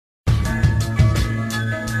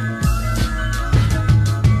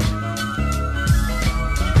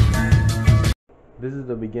This is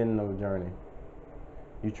the beginning of a journey.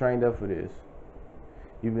 You trained up for this.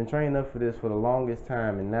 You've been trained up for this for the longest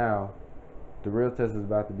time, and now the real test is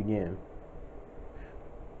about to begin.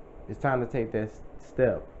 It's time to take that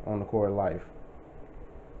step on the court of life.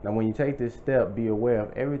 Now, when you take this step, be aware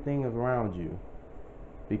of everything around you,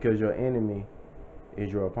 because your enemy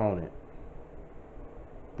is your opponent.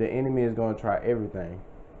 The enemy is going to try everything.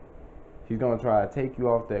 He's going to try to take you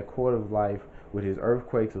off that court of life with his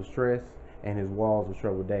earthquakes of stress and his walls of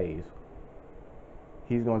troubled days.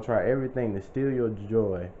 He's going to try everything to steal your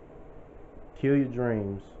joy, kill your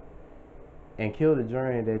dreams, and kill the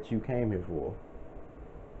journey that you came here for.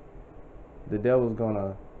 The devil's going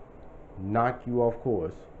to knock you off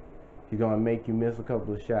course. He's going to make you miss a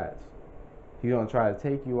couple of shots. He's going to try to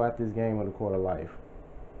take you out this game of the court of life.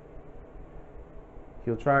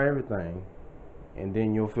 He'll try everything, and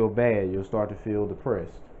then you'll feel bad. You'll start to feel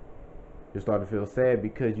depressed. You'll start to feel sad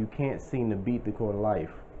because you can't seem to beat the court of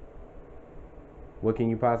life. What can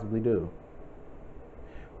you possibly do?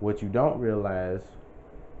 What you don't realize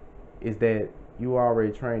is that you are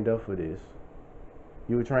already trained up for this.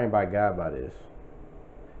 You were trained by God by this.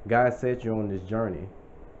 God set you on this journey.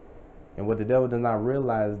 And what the devil does not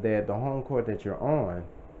realize is that the home court that you're on,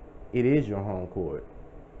 it is your home court.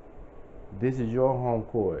 This is your home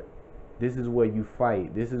court. This is where you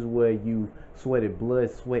fight. This is where you sweated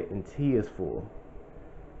blood, sweat, and tears for.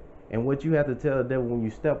 And what you have to tell the devil when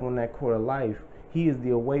you step on that court of life, he is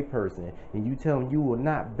the away person. And you tell him you will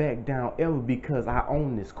not back down ever because I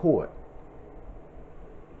own this court.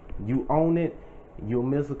 You own it. You'll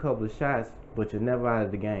miss a couple of shots, but you're never out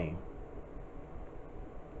of the game.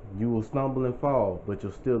 You will stumble and fall, but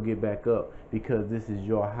you'll still get back up because this is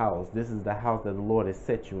your house. This is the house that the Lord has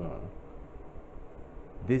set you on.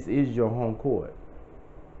 This is your home court.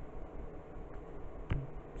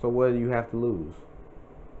 So what do you have to lose?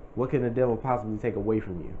 What can the devil possibly take away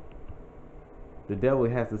from you? The devil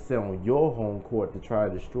has to sit on your home court to try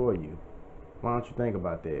to destroy you. Why don't you think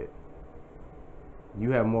about that?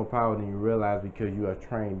 You have more power than you realize because you are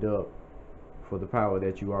trained up for the power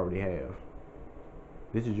that you already have.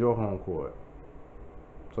 This is your home court.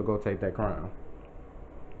 So go take that crown.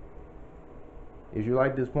 If you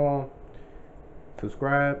like this poem,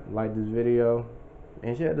 subscribe, like this video,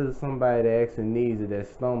 and share this with somebody that actually needs it, that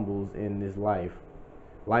stumbles in this life.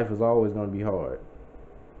 Life is always going to be hard.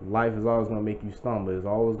 Life is always going to make you stumble. It's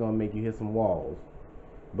always going to make you hit some walls.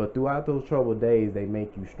 But throughout those troubled days, they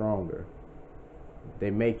make you stronger. They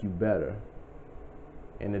make you better.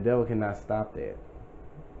 And the devil cannot stop that.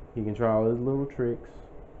 He can try all his little tricks,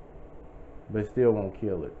 but still won't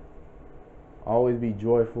kill it. Always be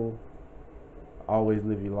joyful. Always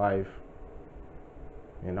live your life.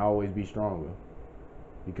 And always be stronger.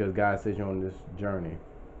 Because God sets you on this journey.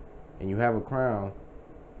 And you have a crown.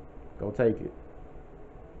 Go take it.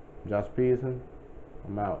 Josh Peterson,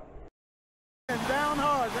 I'm out. And down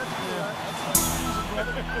hard,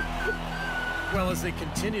 Well, as they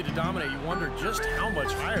continue to dominate, you wonder just how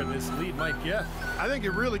much higher this lead might get. I think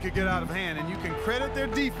it really could get out of hand, and you can credit their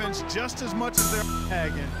defense just as much as their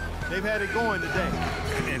tagging. They've had it going today.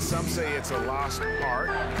 And some say it's a lost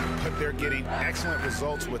art, but they're getting excellent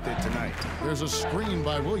results with it tonight. There's a screen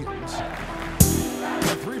by Williams.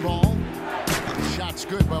 A 3-ball. Shot's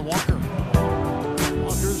good by Walker.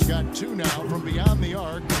 Walker's got 2 now from beyond the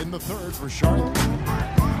arc in the 3rd for Charlotte.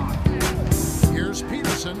 Here's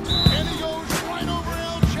Peterson, and he goes right over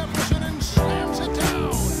Al Jefferson and slams it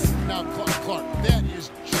down. Now, Clark, that is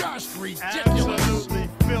just ridiculous. Absolutely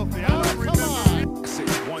filthy. I don't remember. Come on.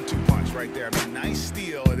 1-2 punch right there. I mean, nice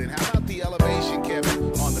steal. And then how about the elevation, Kevin,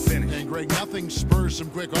 on the finish? And Greg, nothing spurs some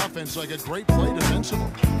quick offense like a great play defensively.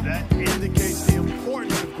 That indicates the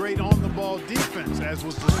importance of great on-the-ball defense, as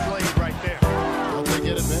was displayed right there. Well, they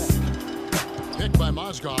get it back. Picked by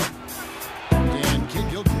Mozgov.